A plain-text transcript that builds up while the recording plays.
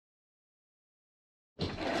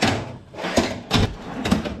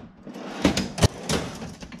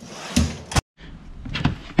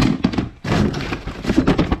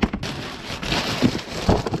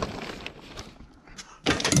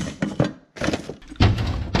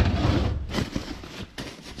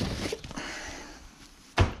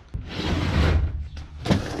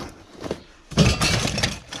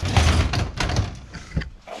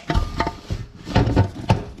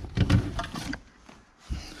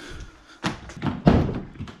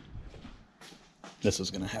this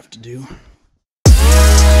is gonna have to do.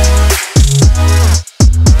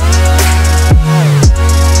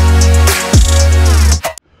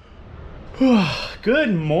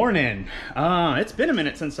 Good morning. It's been a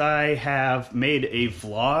minute since I have made a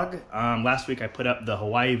vlog. Last week I put up the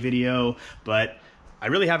Hawaii video, but I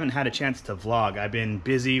really haven't had a chance to vlog. I've been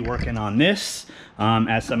busy working on this.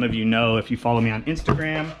 As some of you know, if you follow me on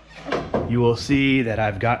Instagram, you will see that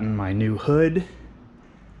I've gotten my new hood.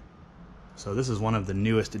 So this is one of the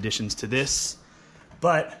newest additions to this,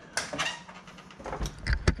 but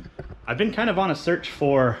I've been kind of on a search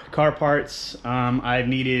for car parts. I've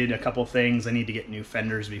needed a couple things. I need to get new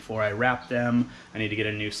fenders before I wrap them. I need to get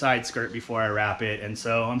a new side skirt before I wrap it. And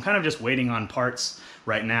so I'm kind of just waiting on parts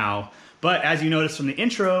right now. But as you noticed from the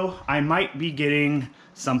intro, I might be getting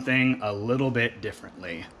something a little bit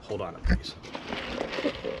differently. Hold on, please.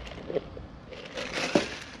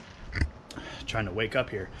 Trying to wake up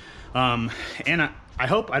here. And I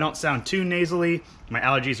hope I don't sound too nasally. My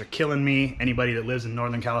allergies are killing me. Anybody that lives in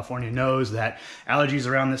Northern California knows that allergies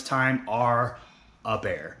around this time are a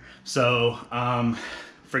bear. So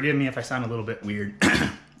forgive me if I sound a little bit weird.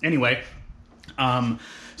 Anyway,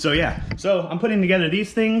 so yeah, so I'm putting together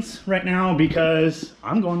these things right now because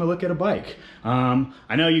I'm going to look at a bike.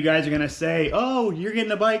 I know you guys are gonna say, oh, you're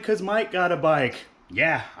getting a bike because Mike got a bike.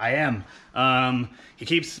 Yeah, I am. He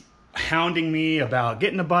keeps hounding me about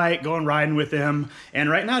getting a bike, going riding with him. And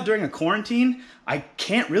right now during a quarantine, I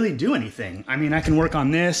can't really do anything. I mean, I can work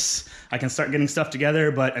on this, I can start getting stuff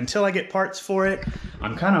together, but until I get parts for it,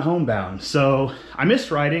 I'm kind of homebound. So I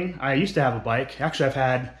miss riding. I used to have a bike. Actually, I've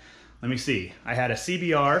had, let me see, I had a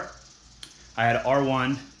CBR, I had an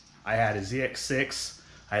R1, I had a ZX6,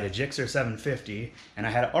 I had a Gixxer 750, and I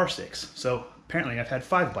had an R6. So apparently I've had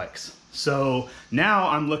 5 bikes. So now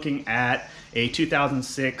I'm looking at a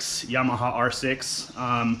 2006 Yamaha R6.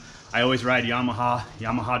 I always ride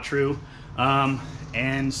Yamaha True.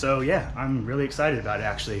 And so yeah, I'm really excited about it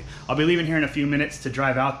actually. I'll be leaving here in a few minutes to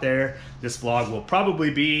drive out there. This vlog will probably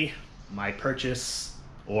be my purchase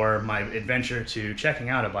or my adventure to checking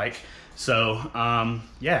out a bike. So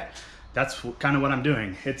yeah, that's kind of what I'm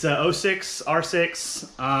doing. It's a 06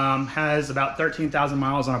 R6, has about 13,000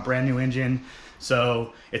 miles on a brand new engine.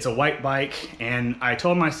 So it's a white bike, and I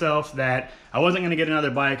told myself that I wasn't gonna get another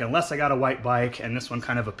bike unless I got a white bike, and this one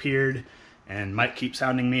kind of appeared, and Mike keeps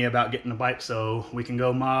hounding me about getting a bike so we can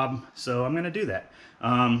go mob, so I'm gonna do that.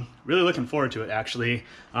 Really looking forward to it actually.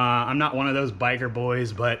 I'm not one of those biker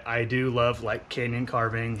boys, but I do love like canyon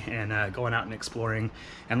carving and going out and exploring.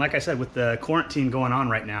 And like I said, with the quarantine going on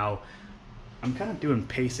right now, I'm kind of doing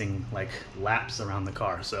pacing like laps around the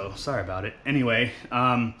car, so sorry about it. Anyway,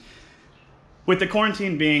 with the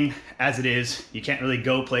quarantine being as it is, you can't really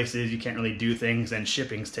go places, you can't really do things, and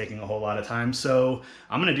shipping's taking a whole lot of time. So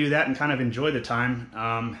I'm gonna do that and kind of enjoy the time.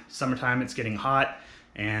 Summertime, it's getting hot,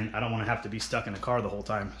 and I don't wanna have to be stuck in a car the whole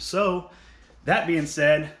time. So that being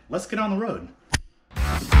said, let's get on the road.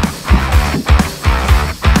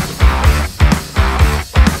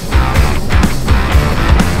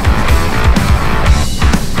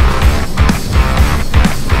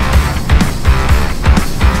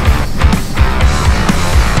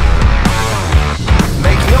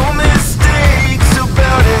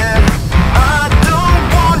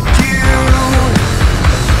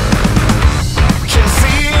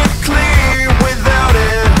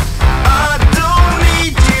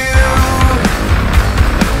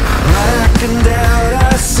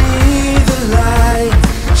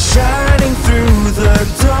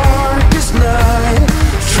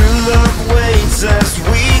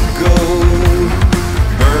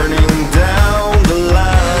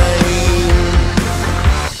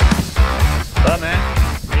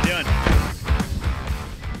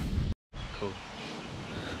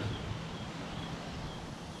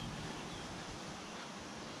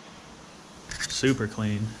 Super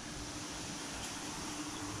clean.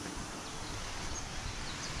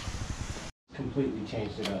 Completely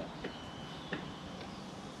changed it up.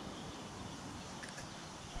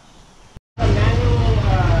 Okay.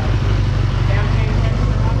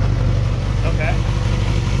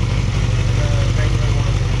 The regular one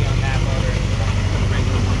will be on that motor, and the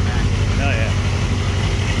regular one back. Oh yeah.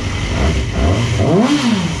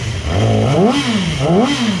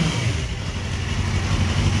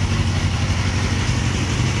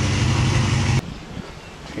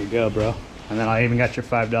 Here you go, bro. And then I even got your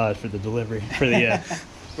 $5 for the delivery, for the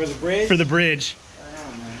for the bridge. For the bridge.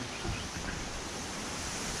 Oh, man.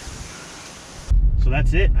 So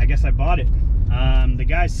that's it. I guess I bought it. The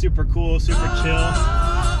guy's super cool, super chill.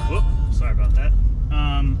 Whoop, sorry about that.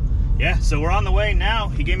 Yeah, so we're on the way now.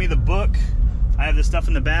 He gave me the book. I have this stuff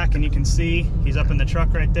in the back, and you can see he's up in the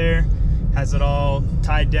truck right there. Has it all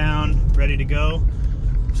tied down, ready to go.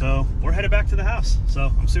 So we're headed back to the house.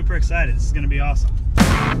 So I'm super excited. This is gonna be awesome.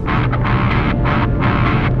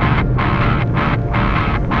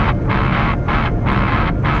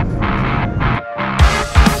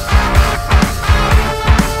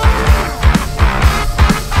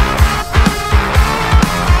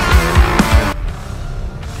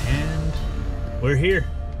 And we're here.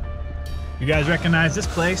 You guys recognize this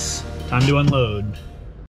place? Time to unload.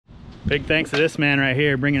 Big thanks to this man right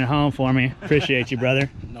here bringing it home for me. Appreciate you, brother.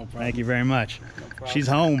 No problem. Thank you very much. No problem. She's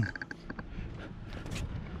home.